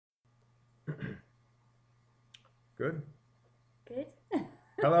Good. Good.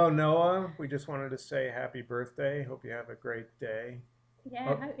 Hello, Noah. We just wanted to say happy birthday. Hope you have a great day. Yeah,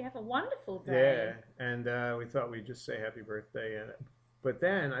 I Oh, hope you have a wonderful yeah. day. And we thought we'd just say happy birthday. But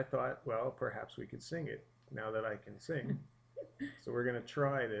then I thought, well, perhaps we could sing it now that I can sing. So we're going to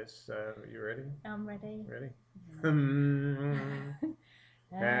try this. You ready? I'm ready. Ready?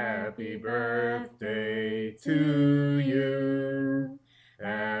 Happy Happy birthday birthday to to you. you.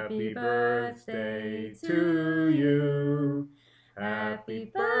 Happy Happy birthday birthday to to you. you. Happy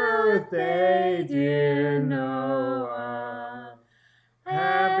Happy birthday, birthday, dear dear Noah. Noah.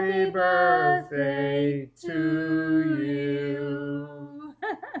 Happy Happy birthday birthday to to you. you.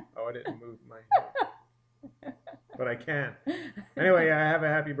 Oh, I didn't move my head, but I can. Anyway, I have a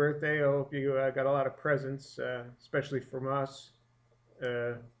happy birthday. I hope you got a lot of presents, especially from us.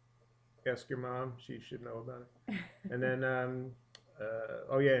 Uh, Ask your mom; she should know about it. And then,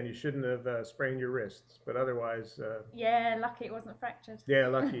 oh yeah, and you shouldn't have sprained your wrists, but otherwise, Yeah, lucky it wasn't fractured. yeah,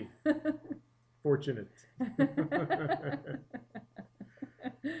 lucky, fortunate.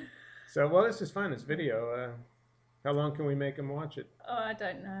 So, well, this is fun. This video. How long can we make them watch it? Oh, I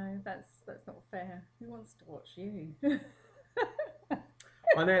don't know. That's not fair. Who wants to watch you?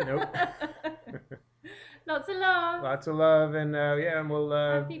 On that note, Lots of love. lots of love, and yeah, and we'll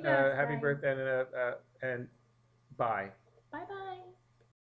Happy happy birthday. birthday and bye.